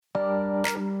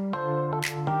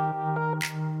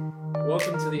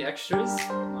Extras.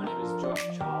 My name is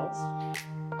Josh Charles.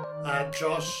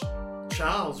 Josh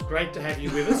Charles, great to have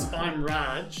you with us. I'm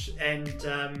Raj,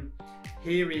 and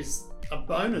here is a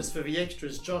bonus for the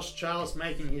extras. Josh Charles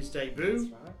making his debut.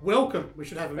 That's right. Welcome. We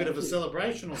should have a bit Thank of a you.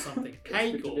 celebration or something,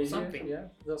 cake or something. Here.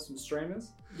 Yeah, there's some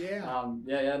streamers. Yeah.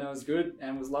 No, it was good,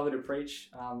 and it was lovely to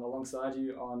preach alongside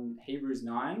you on Hebrews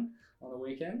 9 on the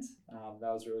weekend.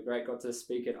 That was really great. Got to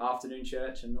speak at afternoon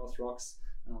church in North Rocks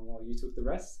while you took the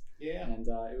rest. Yeah. And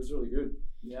it was really good.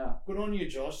 Yeah. Good on you,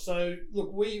 Josh. So,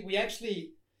 look, we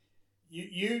actually,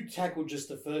 you tackled just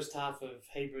the first half of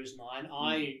Hebrews 9.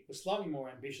 I was slightly more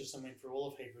ambitious and went through all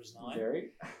of Hebrews 9.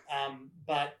 Very.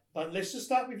 But let's just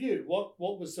start with you. What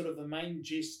was sort of the main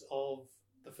gist of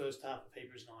the first half of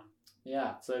Hebrews 9?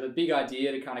 Yeah, so the big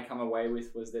idea to kind of come away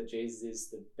with was that Jesus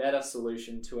is the better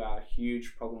solution to our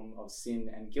huge problem of sin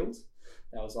and guilt.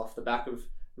 That was off the back of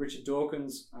Richard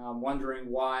Dawkins wondering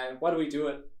why do we do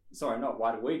it? Sorry, not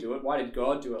why do we do it? Why did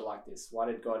God do it like this? Why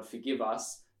did God forgive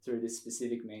us through this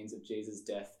specific means of Jesus'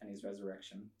 death and his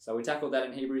resurrection? So we tackled that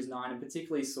in Hebrews 9 and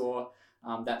particularly saw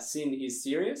that sin is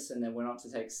serious, and then we're not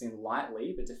to take sin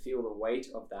lightly, but to feel the weight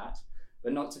of that,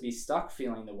 but not to be stuck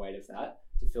feeling the weight of that,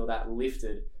 to feel that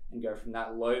lifted and go from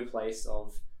that low place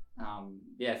of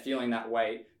feeling that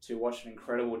weight to what an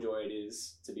incredible joy it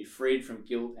is to be freed from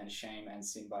guilt and shame and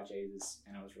sin by Jesus.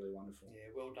 And it was really wonderful.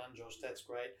 Yeah, well done, Josh. That's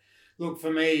great. Look,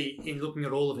 for me, in looking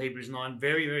at all of Hebrews 9,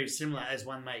 very, very similar as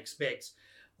one may expect.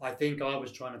 I think I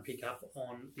was trying to pick up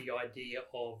on the idea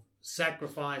of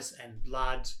sacrifice and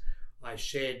blood. I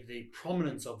shared the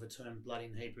prominence of the term blood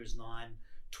in Hebrews 9.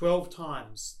 12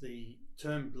 times the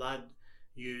term blood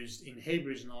used in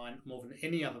Hebrews 9 more than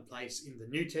any other place in the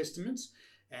New Testament,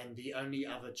 and the only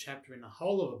other chapter in the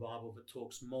whole of the Bible that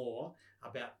talks more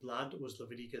about blood was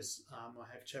Leviticus.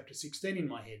 I have chapter 16 in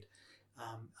my head,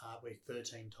 with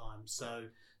 13 times.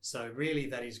 So really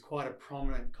that is quite a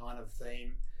prominent kind of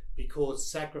theme, because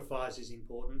sacrifice is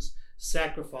important.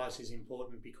 Sacrifice is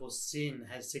important because sin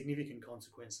has significant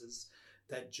consequences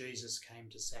that Jesus came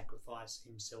to sacrifice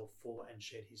himself for and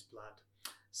shed his blood.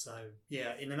 So,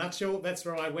 yeah, in a nutshell, that's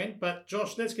where I went. But,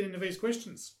 Josh, let's get into these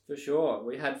questions. For sure.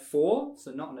 We had 4,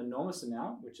 so not an enormous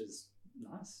amount, which is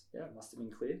nice. Yeah, it must have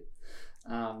been clear.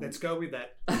 Let's go with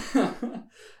that.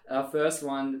 Our first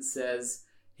one says,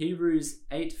 Hebrews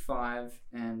 8:5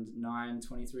 and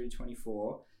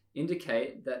 9:23-24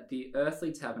 indicate that the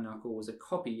earthly tabernacle was a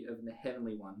copy of the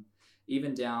heavenly one,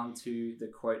 even down to the,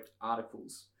 quote,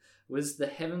 articles. Was the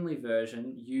heavenly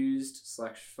version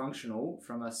used/functional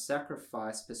from a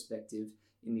sacrifice perspective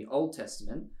in the Old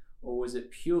Testament, or was it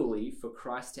purely for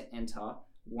Christ to enter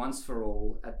once for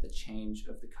all at the change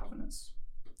of the covenants?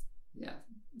 Yeah.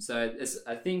 So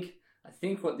I think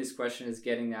what this question is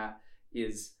getting at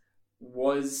is,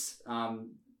 was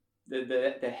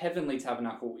the heavenly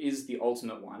tabernacle is the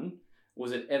ultimate one?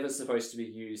 Was it ever supposed to be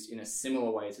used in a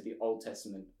similar way to the Old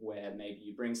Testament, where maybe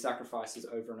you bring sacrifices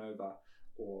over and over,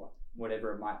 or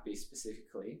whatever it might be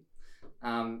specifically?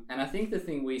 And I think the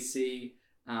thing we see,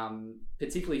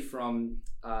 particularly from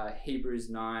Hebrews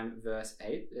 9 verse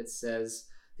 8, it says,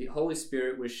 the Holy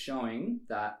Spirit was showing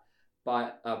that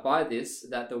by this,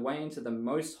 that the way into the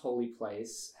most holy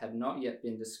place had not yet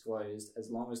been disclosed as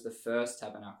long as the first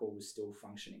tabernacle was still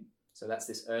functioning. So that's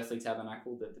this earthly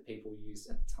tabernacle that the people used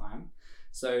at the time.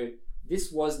 So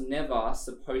this was never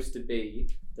supposed to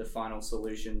be the final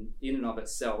solution in and of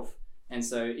itself. And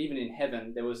so even in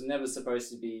heaven, there was never supposed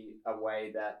to be a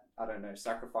way that,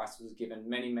 sacrifice was given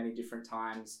many, many different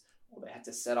times, or they had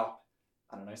to set up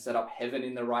heaven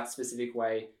in the right specific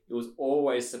way. It was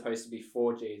always supposed to be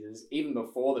for Jesus, even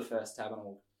before the first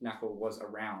tabernacle was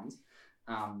around.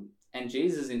 And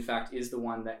Jesus, in fact, is the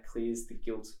one that clears the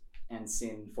guilt and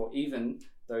sin for even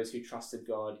those who trusted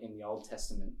God in the Old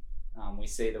Testament. We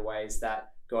see the ways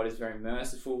that God is very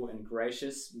merciful and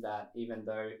gracious, that even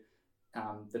though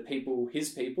his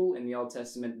people in the Old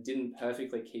Testament didn't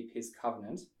perfectly keep his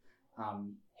covenant,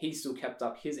 he still kept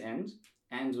up his end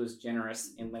and was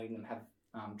generous in letting them have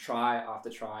try after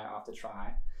try after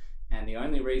try. And the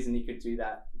only reason he could do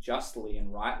that justly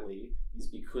and rightly is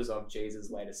because of Jesus'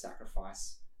 later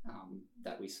sacrifice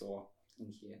that we saw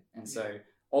in here. And so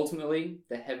ultimately,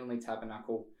 the heavenly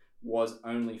tabernacle was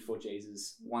only for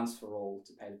Jesus once for all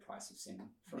to pay the price of sin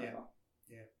forever.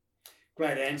 Yeah.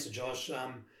 Great answer, Josh.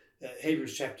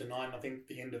 Hebrews chapter 9, I think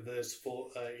the end of verse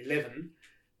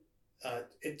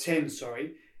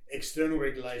 10, external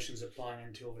regulations applying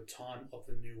until the time of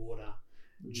the new order.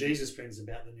 Mm-hmm. Jesus brings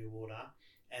about the new order,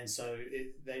 and so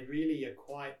they really are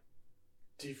quite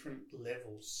different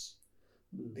levels.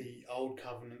 Mm-hmm. The Old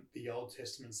Covenant, the Old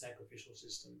Testament sacrificial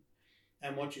system,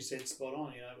 and what you said spot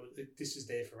on. This is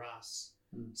there for us.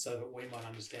 so that we might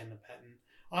understand the pattern.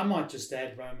 I might just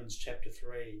add Romans chapter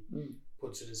 3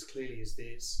 puts it as clearly as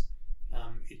this.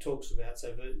 It talks about,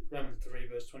 so Romans 3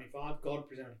 verse 25, God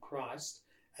presented Christ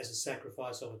as a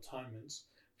sacrifice of atonement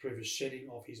through the shedding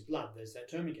of his blood, there's that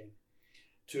term again,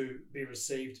 to be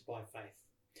received by faith.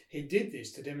 He did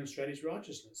this to demonstrate his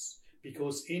righteousness,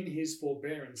 because in his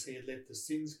forbearance he had left the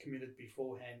sins committed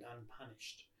beforehand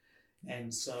unpunished.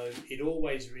 And so it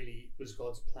always really was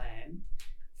God's plan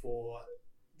for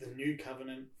the new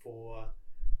covenant, for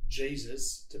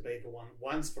Jesus to be the one,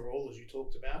 once for all, as you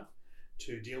talked about,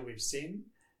 to deal with sin,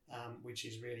 which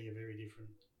is really a very different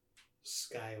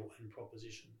scale and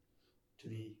proposition to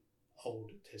the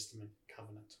Old Testament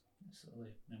covenant.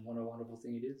 Absolutely. And what a wonderful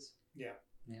thing it is. Yeah.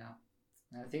 Yeah.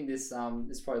 And I think this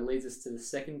probably leads us to the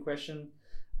second question,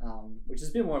 which is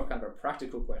a bit more of kind of a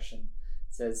practical question.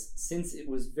 It says, since it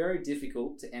was very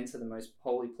difficult to enter the most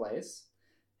holy place,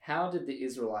 how did the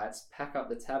Israelites pack up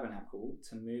the tabernacle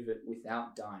to move it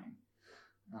without dying?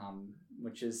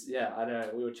 Which is, I don't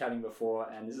know, we were chatting before,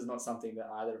 and this is not something that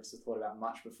either of us have thought about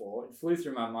much before. It flew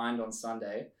through my mind on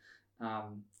Sunday.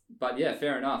 But yeah,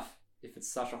 fair enough. If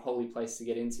it's such a holy place to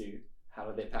get into, how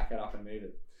did they pack it up and move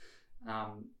it?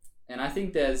 And I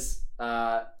think there's,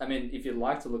 if you'd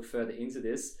like to look further into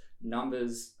this,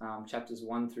 Numbers chapters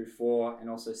 1 through 4 and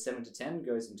also 7 to 10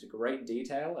 goes into great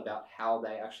detail about how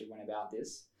they actually went about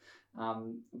this.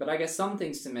 But I guess some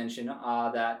things to mention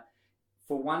are that,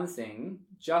 for one thing,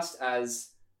 just as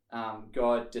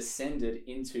God descended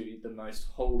into the most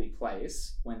holy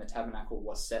place when the tabernacle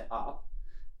was set up,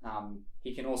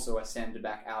 he can also ascend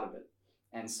back out of it.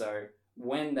 And so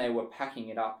when they were packing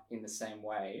it up in the same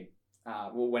way,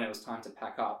 when it was time to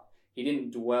pack up, he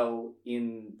didn't dwell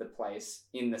in the place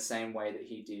in the same way that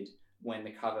he did when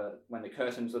the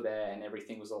curtains were there and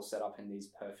everything was all set up in these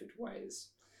perfect ways.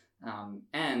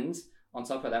 And on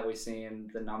top of that, we see in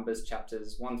the Numbers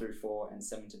chapters 1 through 4 and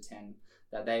 7 to 10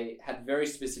 that they had very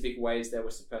specific ways they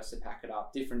were supposed to pack it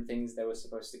up, different things they were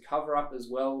supposed to cover up as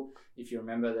well. If you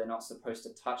remember, they're not supposed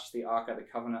to touch the Ark of the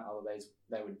Covenant, otherwise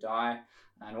they would die,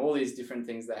 and all these different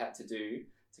things they had to do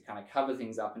to kind of cover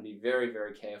things up and be very,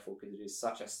 very careful, because it is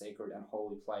such a sacred and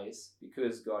holy place,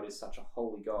 because God is such a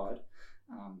holy God.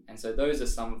 And so those are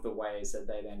some of the ways that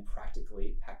they then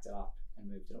practically packed it up and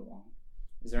moved it along.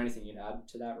 Is there anything you'd add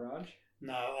to that, Raj?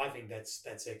 No, I think that's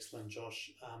excellent,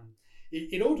 Josh.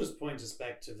 It all just points us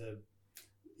back to the,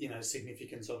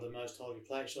 significance of the most holy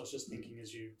place. I was just thinking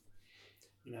as you,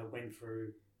 went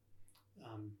through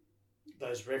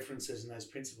those references and those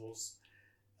principles,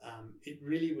 it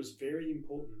really was very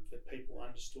important that people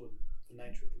understood the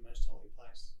nature of the most holy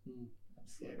place.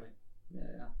 Absolutely.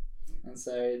 Yeah. And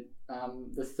so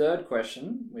the third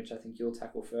question, which I think you'll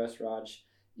tackle first, Raj,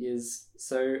 is,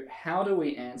 so how do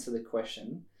we answer the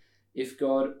question, if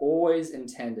God always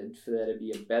intended for there to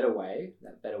be a better way,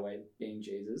 that better way being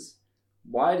Jesus,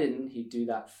 why didn't he do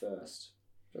that first?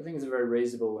 I think it's a very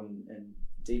reasonable and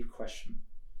deep question.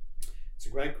 It's a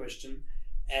great question.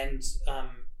 And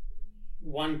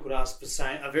one could ask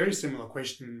a very similar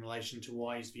question in relation to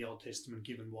why is the Old Testament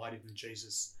given? Why didn't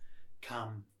Jesus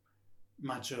come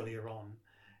much earlier on?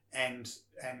 And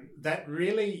that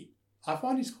really, I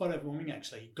find, is quite overwhelming,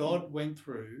 actually. God went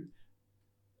through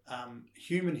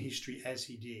human history as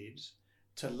he did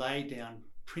to lay down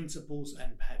principles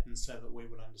and patterns so that we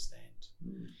would understand.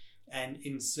 And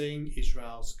in seeing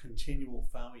Israel's continual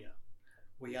failure,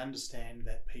 we understand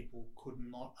that people could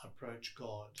not approach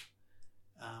God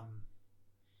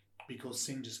because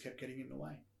sin just kept getting in the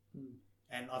way.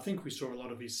 And I think we saw a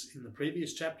lot of this in the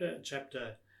previous chapter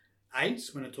 8,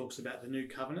 when it talks about the new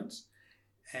covenant.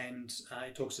 And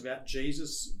it talks about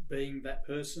Jesus being that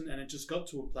person, and it just got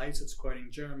to a place, it's quoting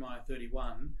Jeremiah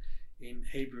 31 in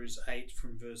Hebrews 8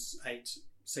 from verse 8,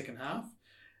 second half.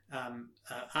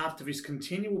 After this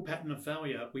continual pattern of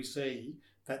failure, we see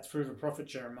that through the prophet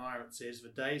Jeremiah it says, "The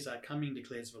days are coming,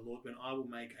 declares the Lord, when I will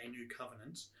make a new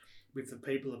covenant with the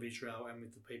people of Israel and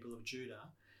with the people of Judah.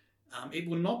 It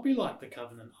will not be like the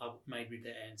covenant I made with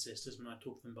their ancestors when I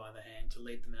took them by the hand to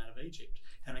lead them out of Egypt."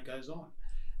 And it goes on.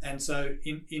 And so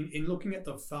in looking at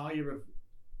the failure of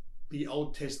the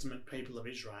Old Testament people of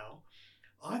Israel,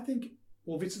 I think,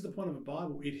 well, this is the point of the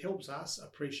Bible, it helps us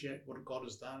appreciate what God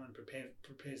has done and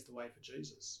prepares the way for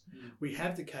Jesus. We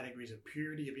have the categories of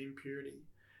purity, of impurity.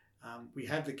 We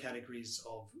have the categories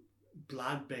of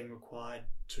blood being required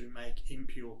to make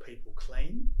impure people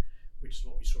clean, which is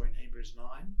what we saw in Hebrews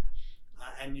 9.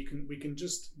 And we can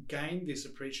just gain this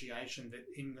appreciation that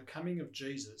in the coming of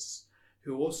Jesus,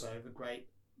 who also the great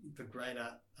the greater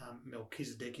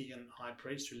Melchizedekian high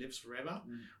priest who lives forever.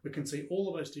 We can see all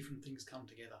of those different things come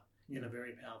together in a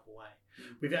very powerful way.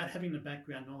 Without having the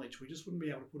background knowledge, we just wouldn't be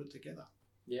able to put it together.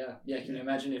 Yeah. Can you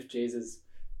imagine if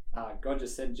God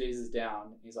just sent Jesus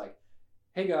down? He's like,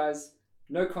 hey guys,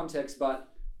 no context, but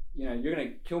you're going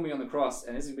to kill me on the cross,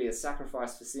 and this is going to be a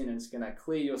sacrifice for sin, and it's going to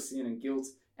clear your sin and guilt,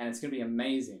 and it's going to be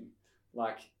amazing.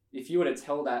 Like, if you were to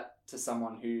tell that to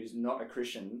someone who's not a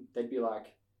Christian, they'd be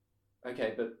like,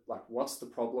 okay, but like, what's the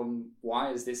problem?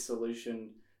 Why is this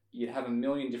solution? You'd have a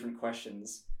million different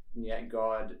questions, and yet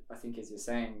God, I think as you're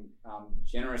saying,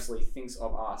 generously thinks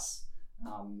of us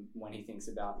when he thinks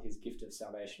about his gift of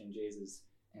salvation in Jesus,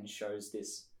 and shows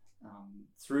this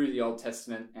through the Old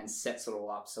Testament and sets it all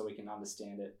up so we can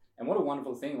understand it. And what a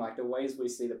wonderful thing, like the ways we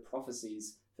see the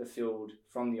prophecies fulfilled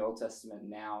from the Old Testament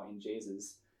now in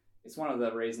Jesus. It's one of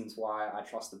the reasons why I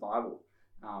trust the Bible,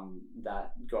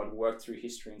 that God worked through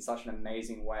history in such an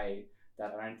amazing way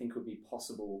that I don't think would be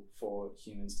possible for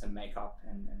humans to make up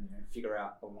and figure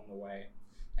out along the way.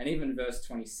 And even verse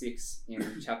 26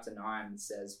 in chapter 9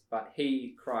 says, but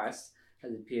he, Christ,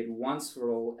 has appeared once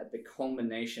for all at the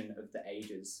culmination of the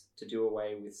ages to do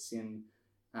away with sin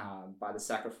by the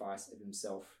sacrifice of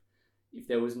himself. If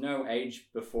there was no age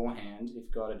beforehand, if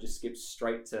God had just skipped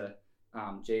straight to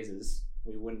Jesus,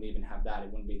 we wouldn't even have that. It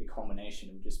wouldn't be the culmination.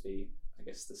 It would just be, I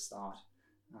guess, the start.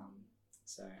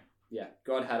 So, yeah,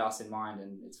 God had us in mind,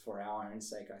 and it's for our own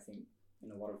sake, I think,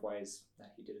 in a lot of ways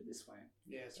that he did it this way.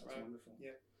 Yeah, that's right. Wonderful.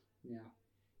 Yeah.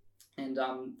 And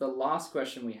the last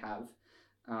question we have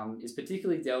is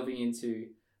particularly delving into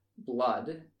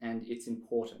blood and its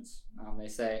importance. They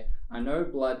say, I know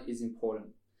blood is important,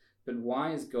 but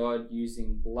why is God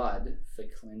using blood for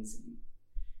cleansing?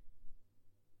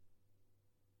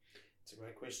 It's a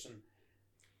great question.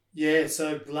 Yeah,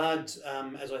 so blood,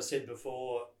 as I said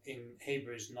before, in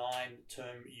Hebrews 9,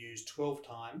 term used 12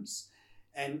 times.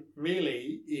 And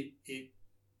really,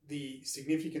 the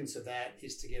significance of that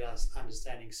is to get us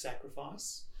understanding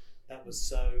sacrifice. That was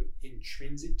so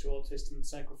intrinsic to Old Testament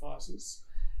sacrifices.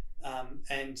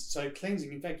 And so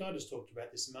cleansing, in fact, I just talked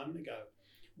about this a moment ago.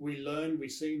 We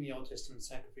see in the Old Testament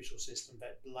sacrificial system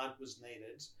that blood was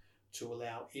needed to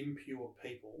allow impure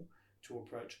people to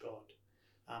approach God.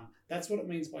 That's what it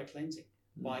means by cleansing,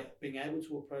 by being able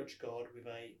to approach God with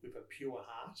a pure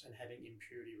heart and having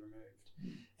impurity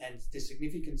removed. And the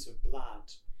significance of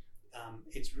blood,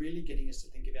 it's really getting us to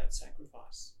think about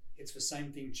sacrifice. It's the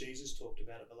same thing Jesus talked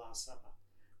about at the Last Supper.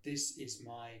 This is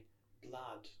my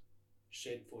blood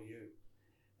shed for you.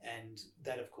 And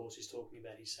that, of course, is talking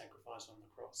about his sacrifice on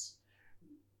the cross.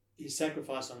 His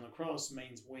sacrifice on the cross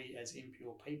means we as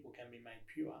impure people can be made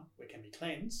pure, we can be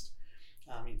cleansed.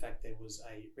 In fact, there was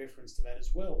a reference to that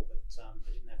as well that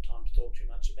I didn't have time to talk too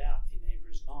much about in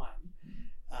Hebrews 9.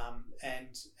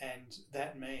 And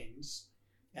that means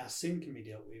our sin can be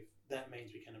dealt with. That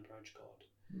means we can approach God.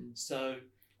 So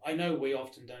I know we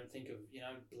often don't think of,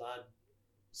 blood,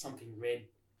 something red,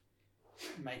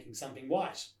 making something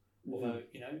white. Although,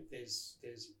 there's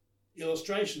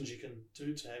illustrations you can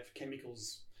do to have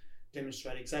chemicals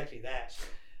demonstrate exactly that.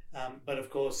 But of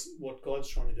course, what God's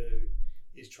trying to do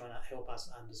is trying to help us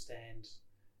understand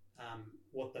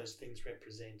what those things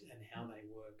represent and how they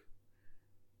work.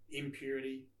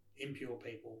 Impurity, impure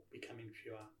people becoming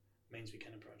pure means we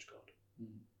can approach God.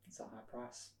 It's a high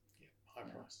price. Yeah, high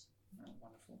price. Oh,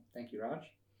 wonderful. Thank you, Raj.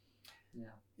 Yeah.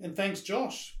 And thanks,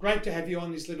 Josh. Great to have you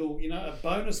on this little, a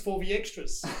bonus for the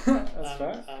extras. That's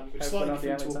right. We've slightly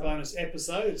different to a bonus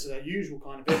episode. It's a usual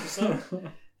kind of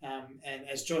episode. And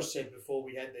as Josh said before,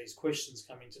 we had these questions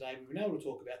come in today. We've been able to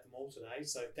talk about them all today.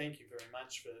 So thank you very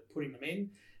much for putting them in,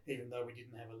 even though we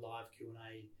didn't have a live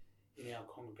Q&A in our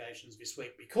congregations this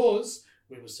week because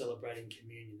we were celebrating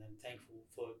communion, and thankful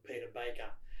for Peter Baker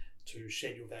to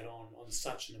schedule that on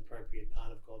such an appropriate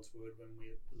part of God's word when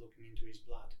we're looking into his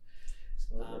blood.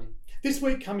 This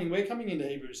week we're coming into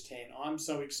Hebrews 10. I'm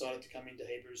so excited to come into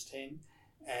Hebrews 10,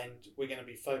 and we're going to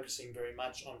be focusing very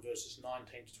much on verses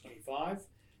 19 to 25,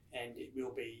 and it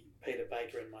will be Peter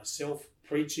Baker and myself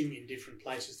preaching in different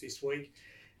places this week.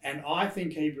 And I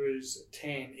think Hebrews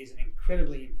 10 is an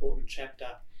incredibly important chapter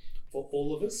for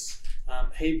all of us.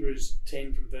 Hebrews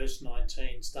 10 from verse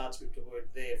 19 starts with the word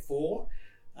therefore,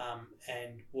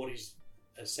 and what is,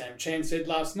 as Sam Chan said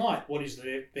last night, what is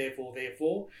the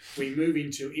therefore? We move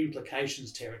into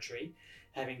implications territory,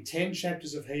 having 10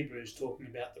 chapters of Hebrews talking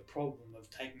about the problem of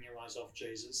taking your eyes off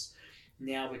Jesus.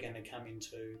 Now we're going to come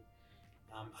into,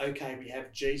 we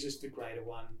have Jesus, the greater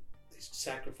one. His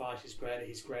sacrifice is greater.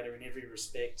 He's greater in every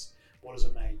respect. What does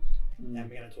it mean? And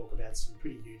we're going to talk about some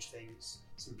pretty huge things,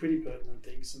 some pretty pertinent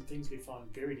things, some things we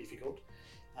find very difficult,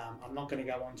 I'm not going to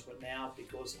go on to it now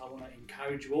because I want to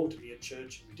encourage you all to be at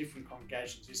church in different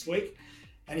congregations this week.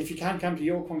 And if you can't come to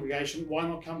your congregation, why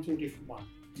not come to a different one?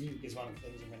 Is one of the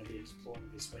things I'm going to be exploring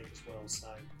this week as well. So,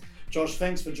 Josh,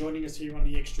 thanks for joining us here on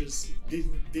the Extras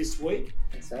this week.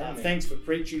 Thanks for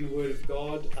preaching the Word of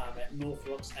God at North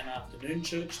Rocks and Afternoon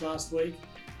Church last week.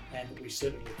 And we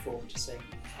certainly look forward to seeing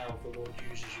how the Lord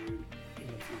uses you in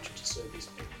the future to serve His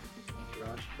people. Thank you,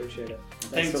 Raj. Appreciate it.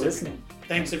 Thanks for listening.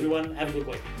 Thanks, everyone. Have a good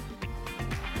week.